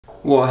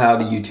Well,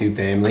 howdy YouTube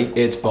family,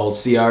 it's Bold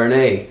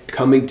CRNA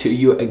coming to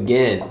you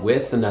again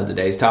with another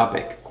day's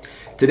topic.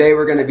 Today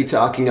we're going to be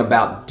talking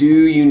about, do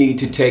you need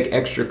to take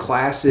extra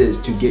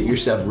classes to get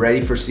yourself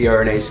ready for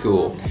CRNA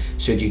school?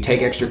 Should you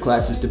take extra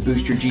classes to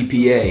boost your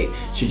GPA?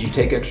 Should you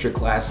take extra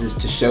classes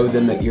to show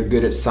them that you're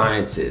good at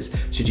sciences?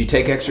 Should you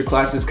take extra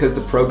classes because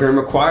the program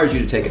requires you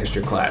to take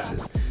extra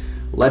classes?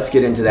 Let's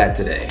get into that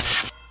today.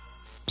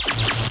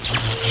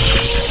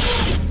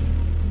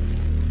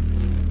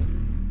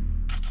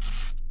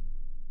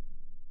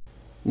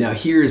 Now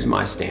here is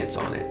my stance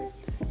on it.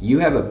 You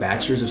have a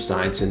Bachelor's of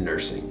Science in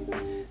Nursing.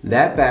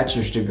 That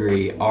bachelor's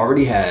degree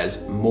already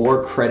has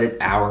more credit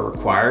hour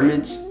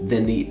requirements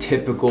than the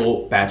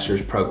typical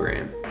bachelor's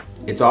program.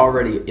 It's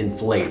already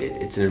inflated.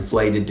 It's an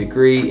inflated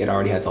degree. It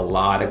already has a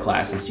lot of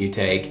classes you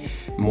take,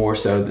 more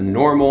so than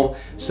normal.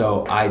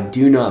 So I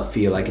do not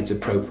feel like it's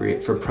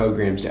appropriate for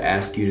programs to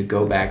ask you to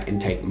go back and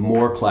take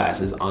more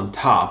classes on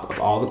top of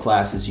all the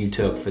classes you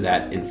took for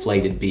that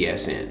inflated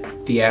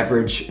BSN. The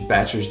average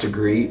bachelor's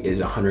degree is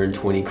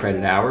 120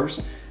 credit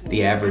hours.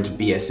 The average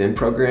BSN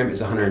program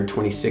is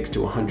 126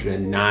 to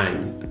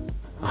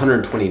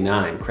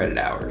 129 credit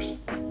hours.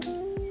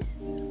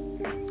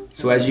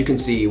 So as you can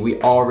see, we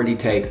already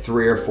take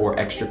 3 or 4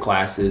 extra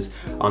classes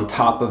on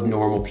top of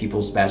normal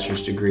people's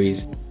bachelor's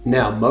degrees.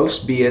 Now,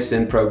 most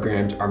BSN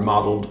programs are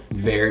modeled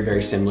very,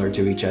 very similar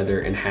to each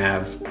other and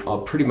have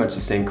pretty much the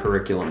same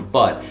curriculum,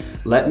 but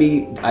let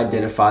me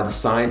identify the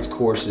science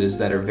courses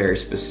that are very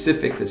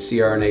specific that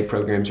CRNA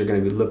programs are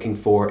going to be looking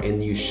for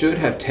and you should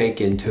have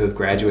taken to have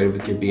graduated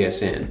with your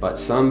BSN, but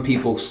some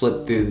people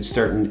slip through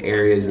certain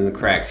areas in the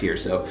cracks here.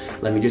 So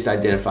let me just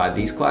identify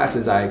these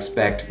classes I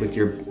expect with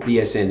your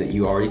BSN that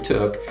you already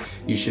took.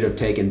 You should have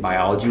taken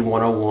Biology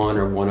 101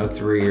 or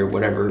 103 or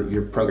whatever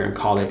your program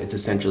called it. It's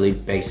essentially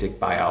basic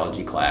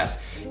biology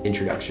class,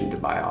 Introduction to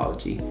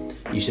Biology.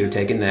 You should have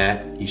taken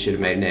that. You should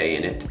have made an A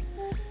in it.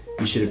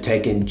 You should have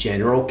taken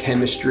General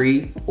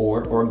Chemistry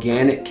or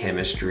Organic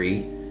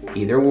Chemistry,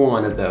 either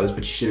one of those,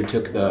 but you should have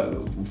took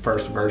the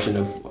first version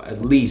of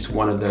at least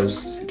one of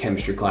those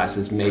chemistry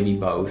classes, maybe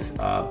both,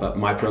 but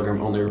my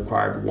program only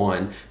required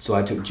one, so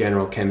I took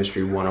General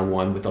Chemistry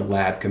 101 with a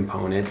lab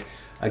component.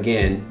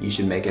 Again, you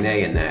should make an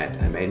A in that.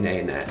 I made an A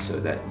in that, so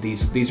that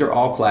these are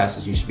all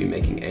classes you should be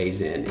making A's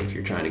in if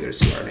you're trying to go to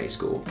CRNA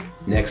school.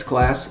 Next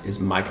class is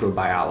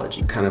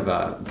microbiology. Kind of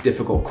a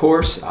difficult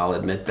course, I'll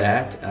admit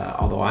that,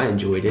 although I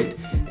enjoyed it.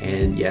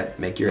 And yep,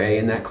 make your A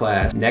in that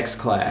class. Next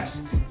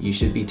class, you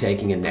should be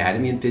taking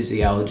Anatomy and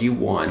Physiology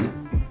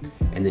 1,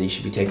 and then you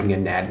should be taking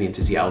Anatomy and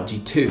Physiology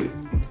 2.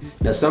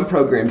 Now some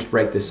programs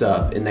break this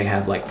up and they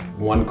have like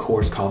one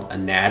course called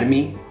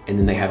Anatomy and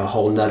then they have a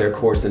whole nother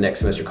course the next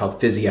semester called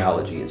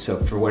Physiology. And so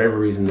for whatever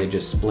reason, they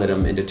just split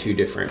them into 2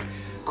 different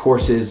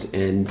courses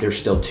and there's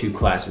still 2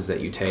 classes that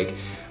you take.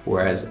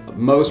 Whereas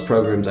most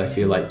programs I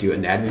feel like do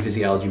Anatomy and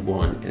Physiology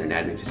 1 and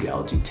Anatomy and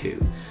Physiology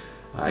 2.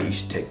 You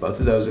should take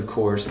both of those of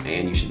course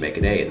and you should make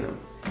an A in them.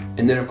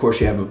 And then of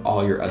course you have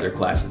all your other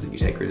classes that you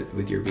take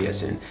with your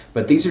BSN.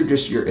 But these are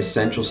just your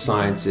essential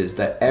sciences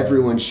that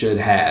everyone should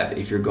have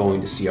if you're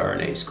going to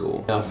CRNA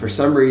school. Now for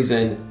some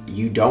reason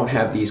you don't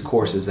have these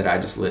courses that I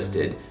just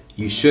listed.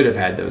 You should have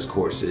had those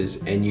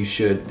courses and you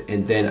should,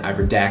 and then I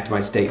redact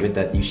my statement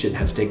that you shouldn't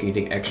have to take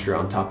anything extra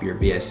on top of your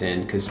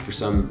BSN because for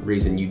some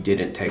reason you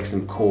didn't take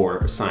some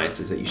core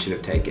sciences that you should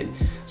have taken.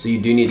 So you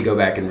do need to go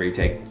back and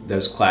retake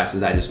those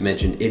classes I just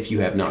mentioned if you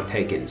have not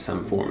taken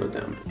some form of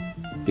them.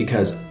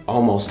 Because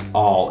almost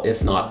all,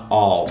 if not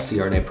all,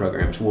 CRNA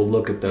programs will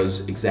look at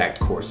those exact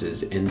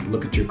courses and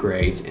look at your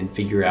grades and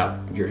figure out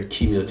your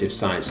cumulative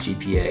science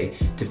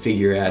GPA to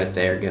figure out if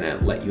they're going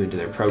to let you into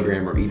their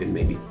program or even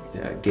maybe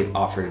get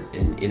offered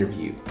an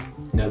interview.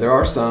 Now there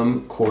are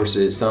some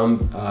courses, some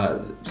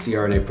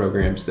CRNA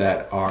programs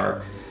that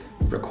are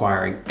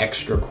requiring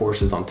extra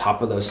courses on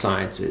top of those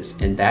sciences,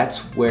 and that's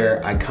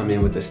where I come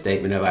in with a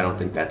statement of I don't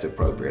think that's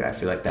appropriate. I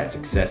feel like that's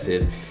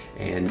excessive.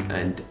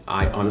 And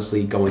I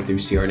honestly, going through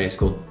CRNA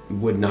school,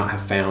 would not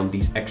have found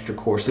these extra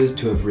courses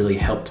to have really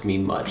helped me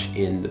much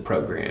in the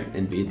program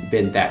and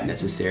been that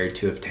necessary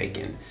to have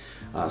taken.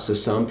 So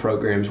some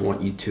programs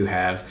want you to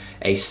have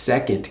a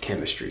second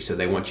chemistry. So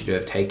they want you to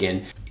have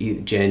taken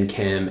Gen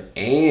Chem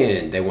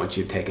and they want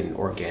you to take an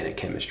organic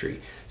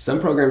chemistry. Some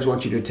programs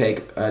want you to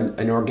take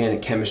an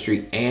organic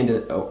chemistry and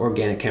an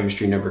organic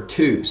chemistry number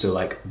 2, so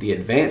like the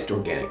advanced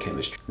organic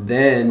chemistry.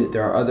 Then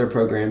there are other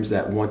programs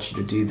that want you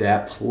to do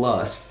that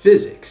plus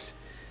physics.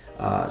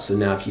 So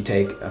now if you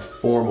take a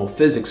formal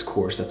physics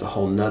course, that's a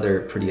whole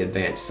nother pretty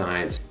advanced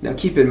science. Now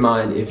keep in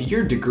mind, if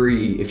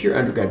your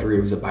undergrad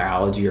degree was a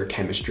biology or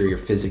chemistry or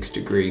physics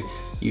degree,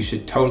 you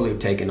should totally have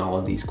taken all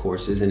of these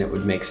courses and it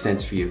would make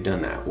sense for you to have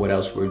done that. What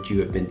else would you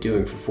have been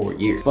doing for 4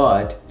 years?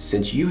 But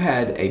since you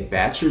had a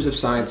Bachelor's of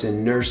Science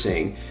in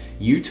Nursing,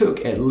 you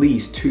took at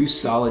least 2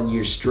 solid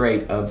years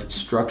straight of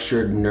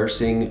structured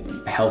nursing,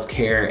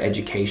 healthcare,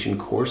 education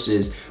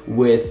courses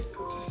with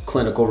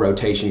clinical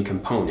rotation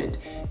component.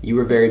 You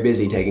were very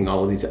busy taking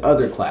all of these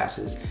other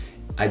classes.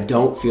 I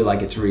don't feel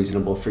like it's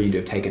reasonable for you to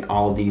have taken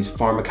all of these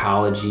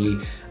pharmacology,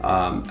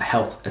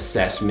 health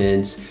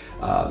assessments,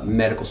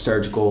 medical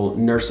surgical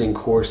nursing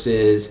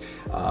courses,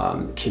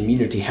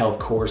 community health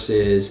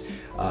courses,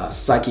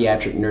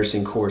 psychiatric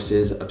nursing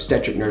courses,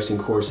 obstetric nursing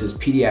courses,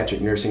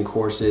 pediatric nursing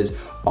courses.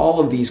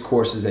 All of these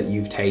courses that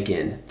you've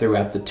taken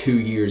throughout the 2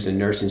 years in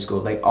nursing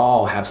school, they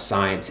all have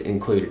science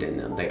included in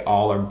them. They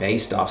all are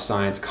based off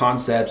science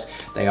concepts.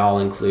 They all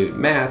include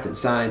math and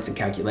science and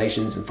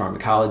calculations and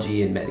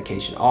pharmacology and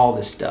medication, all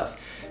this stuff.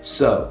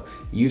 So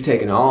you've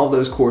taken all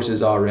those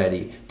courses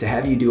already. To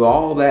have you do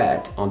all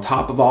that on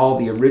top of all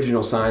the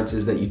original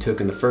sciences that you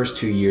took in the first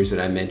 2 years that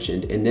I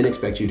mentioned, and then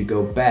expect you to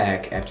go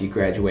back after you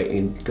graduate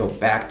and go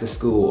back to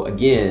school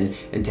again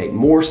and take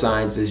more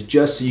sciences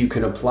just so you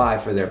can apply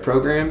for their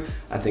program,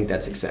 I think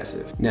that's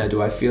excessive. Now,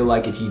 do I feel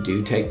like if you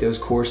do take those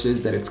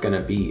courses that it's going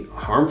to be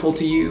harmful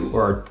to you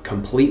or a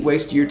complete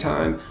waste of your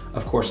time?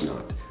 Of course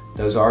not.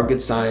 Those are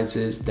good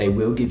sciences. They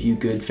will give you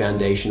good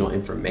foundational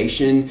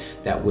information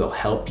that will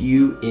help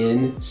you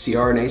in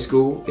CRNA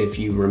school if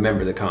you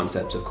remember the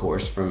concepts, of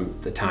course, from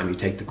the time you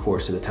take the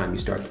course to the time you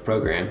start the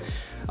program.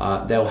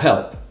 They'll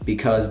help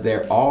because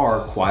there are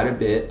quite a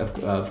bit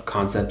of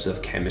concepts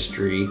of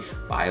chemistry,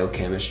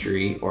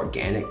 biochemistry,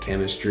 organic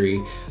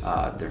chemistry,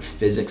 their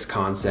physics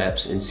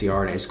concepts in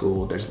CRNA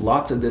school. There's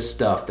lots of this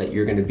stuff that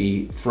you're going to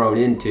be thrown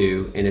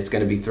into, and it's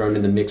going to be thrown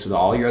in the mix with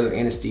all your other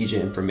anesthesia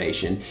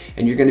information,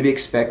 and you're going to be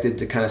expected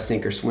to kind of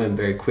sink or swim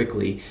very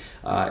quickly.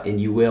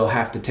 And you will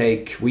have to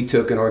take, we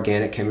took an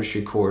organic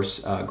chemistry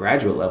course,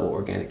 graduate level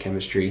organic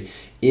chemistry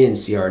in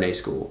CRNA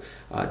school.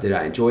 Did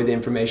I enjoy the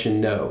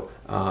information? No.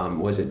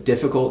 Was it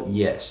difficult?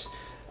 Yes.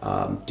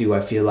 Do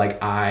I feel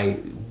like I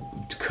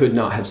could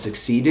not have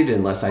succeeded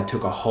unless I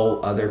took a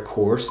whole other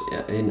course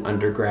in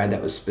undergrad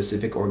that was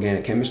specific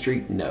organic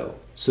chemistry? No.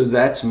 So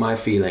that's my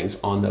feelings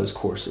on those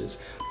courses.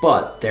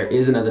 But there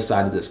is another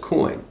side of this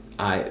coin.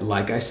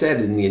 Like I said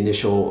in the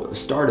initial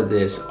start of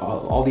this,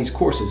 all these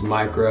courses,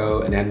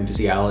 micro, anatomy,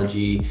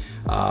 physiology,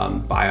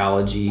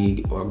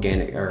 biology,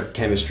 organic or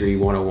chemistry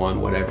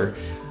 101, whatever,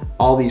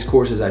 all these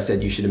courses I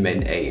said you should have made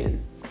an A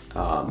in.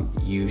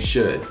 You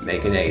should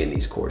make an A in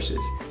these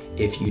courses.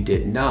 If you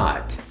did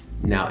not,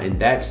 now in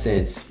that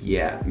sense,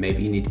 yeah,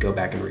 maybe you need to go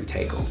back and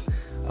retake them.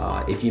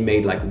 If you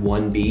made like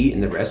one B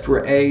and the rest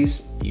were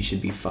A's, you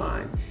should be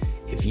fine.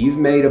 If you've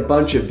made a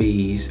bunch of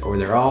B's, or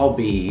they're all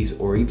B's,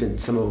 or even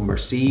some of them are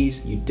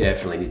C's, you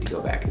definitely need to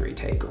go back and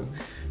retake them.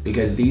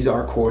 Because these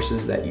are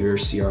courses that your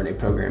CRNA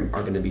program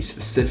are going to be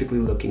specifically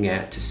looking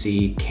at to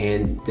see,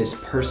 can this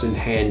person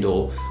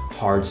handle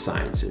hard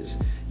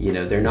sciences? You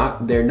know, they're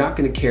not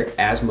going to care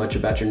as much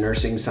about your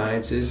nursing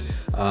sciences.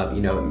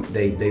 You know,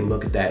 they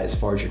look at that as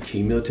far as your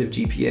cumulative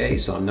GPA.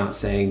 So I'm not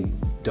saying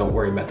don't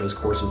worry about those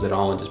courses at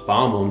all and just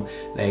bomb them.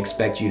 They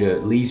expect you to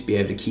at least be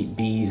able to keep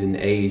B's and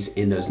A's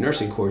in those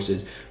nursing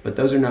courses, but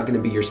those are not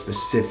going to be your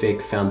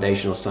specific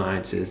foundational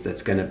sciences.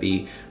 That's going to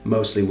be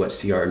mostly what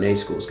CRNA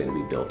school is going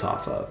to be built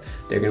off of.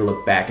 They're going to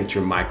look back at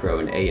your micro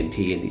and A and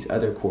P and these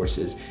other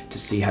courses to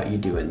see how you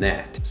do in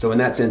that. So in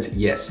that sense,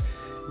 yes,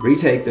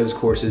 retake those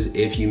courses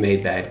if you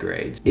made bad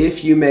grades.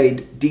 If you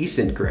made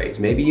decent grades,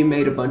 maybe you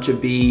made a bunch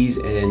of B's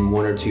and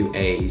 1 or 2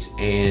 A's,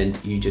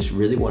 and you just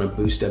really want to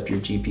boost up your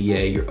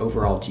GPA, your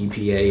overall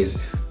GPA is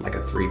like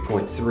a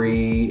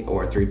 3.3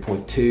 or a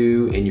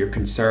 3.2, and you're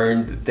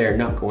concerned that they're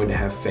not going to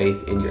have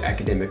faith in your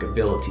academic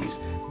abilities.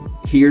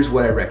 Here's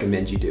what I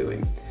recommend you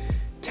doing.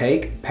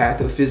 Take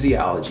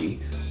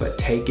pathophysiology, but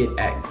take it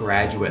at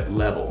graduate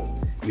level.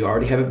 You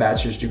already have a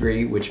bachelor's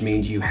degree, which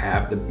means you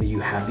have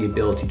the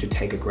ability to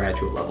take a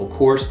graduate level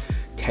course.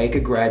 Take a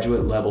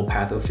graduate level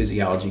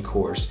pathophysiology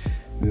course,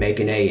 make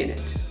an A in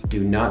it.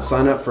 Do not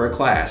sign up for a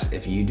class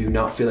if you do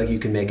not feel like you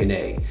can make an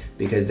A,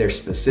 because they're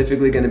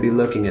specifically going to be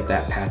looking at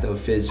that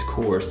pathophys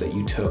course that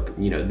you took,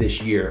 you know, this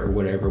year or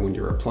whatever when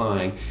you're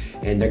applying,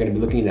 and they're going to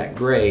be looking at that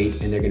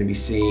grade, and they're going to be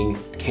seeing,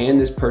 can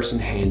this person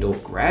handle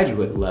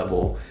graduate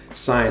level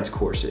science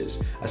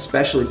courses,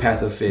 especially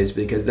pathophys,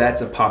 because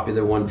that's a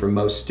popular one for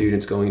most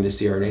students going into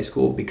CRNA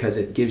school, because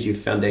it gives you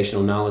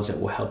foundational knowledge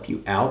that will help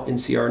you out in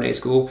CRNA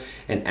school.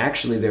 And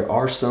actually there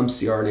are some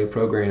CRNA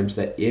programs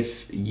that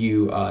if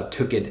you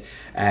took it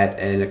at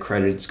an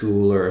accredited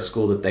school or a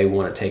school that they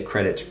want to take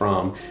credits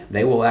from,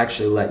 they will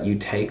actually let you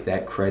take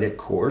that credit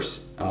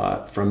course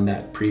from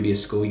that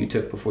previous school you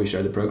took before you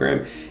started the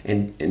program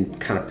and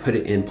kind of put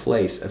it in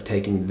place of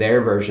taking their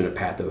version of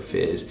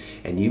pathophys,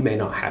 and you may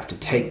not have to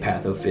take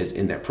pathophys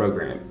in that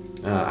program.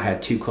 I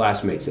had 2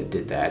 classmates that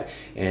did that,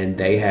 and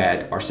they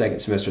had, our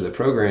second semester of the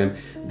program,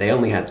 they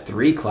only had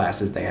 3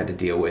 classes they had to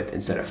deal with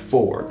instead of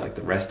 4 like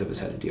the rest of us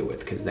had to deal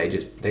with, because they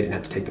didn't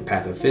have to take the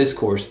pathophys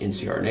course in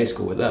CRNA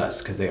school with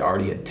us because they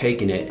already had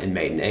taken it and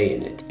made an A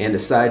in it. And a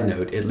side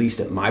note, at least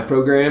at my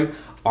program,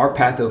 Our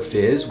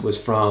pathophys was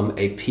from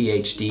a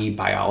PhD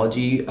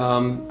biology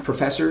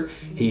professor.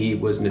 He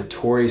was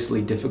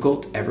notoriously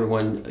difficult.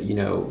 Everyone,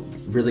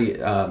 really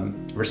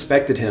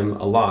respected him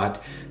a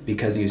lot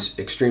because he was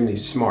extremely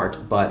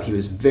smart, but he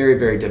was very,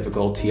 very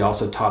difficult. He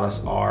also taught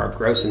us our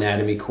gross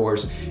anatomy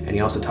course, and he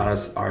also taught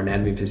us our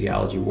anatomy and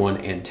physiology 1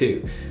 and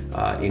 2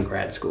 in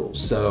grad school.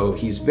 So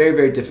he's very,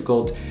 very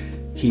difficult.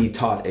 He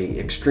taught a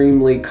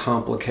extremely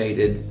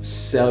complicated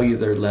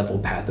cellular level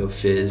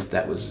pathophys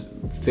that was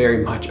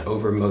very much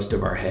over most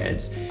of our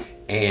heads.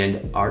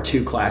 And our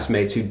 2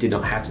 classmates who did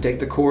not have to take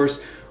the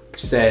course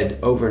said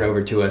over and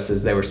over to us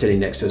as they were sitting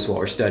next to us while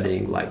we're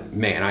studying, like,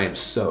 man, I am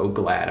so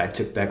glad I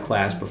took that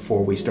class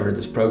before we started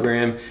this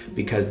program,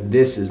 because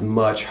this is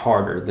much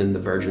harder than the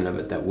version of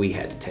it that we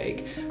had to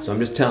take. So I'm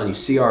just telling you,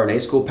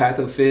 CRNA School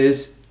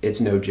Pathophys, it's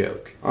no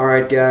joke. All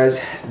right,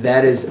 guys,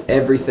 that is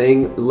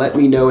everything. Let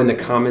me know in the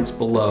comments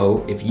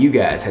below if you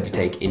guys had to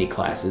take any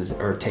classes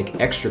or take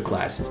extra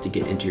classes to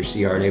get into your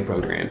CRNA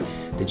program.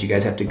 Did you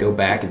guys have to go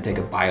back and take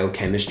a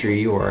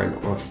biochemistry or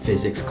a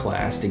physics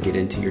class to get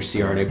into your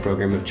CRNA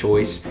program of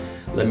choice?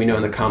 Let me know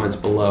in the comments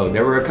below.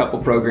 There were a couple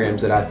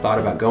programs that I thought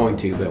about going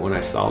to, but when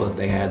I saw that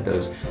they had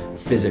those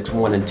physics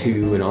 1 and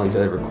 2 and all these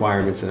other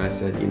requirements, and I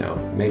said,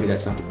 maybe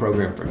that's not the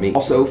program for me.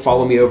 Also,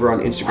 follow me over on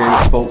Instagram,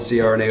 it's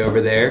BoltCRNA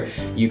over there.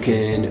 You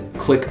can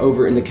click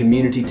over in the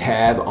community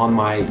tab on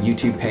my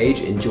YouTube page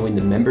and join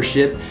the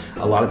membership.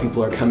 A lot of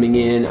people are coming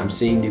in. I'm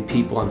seeing new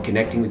people. I'm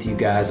connecting with you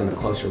guys on a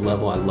closer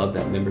level. I love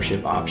that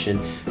membership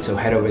option. So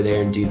head over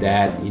there and do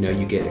that.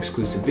 You get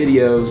exclusive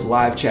videos,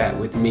 live chat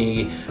with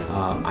me.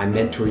 I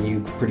mentor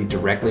you pretty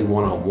directly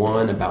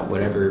one-on-one about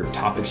whatever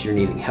topics you're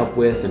needing help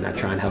with, and I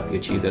try and help you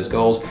achieve those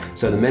goals.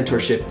 So the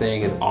mentorship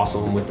thing is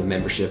awesome with the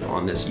membership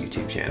on this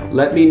YouTube channel.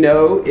 Let me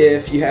know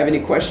if you have any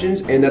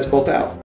questions, and that's Bolt out.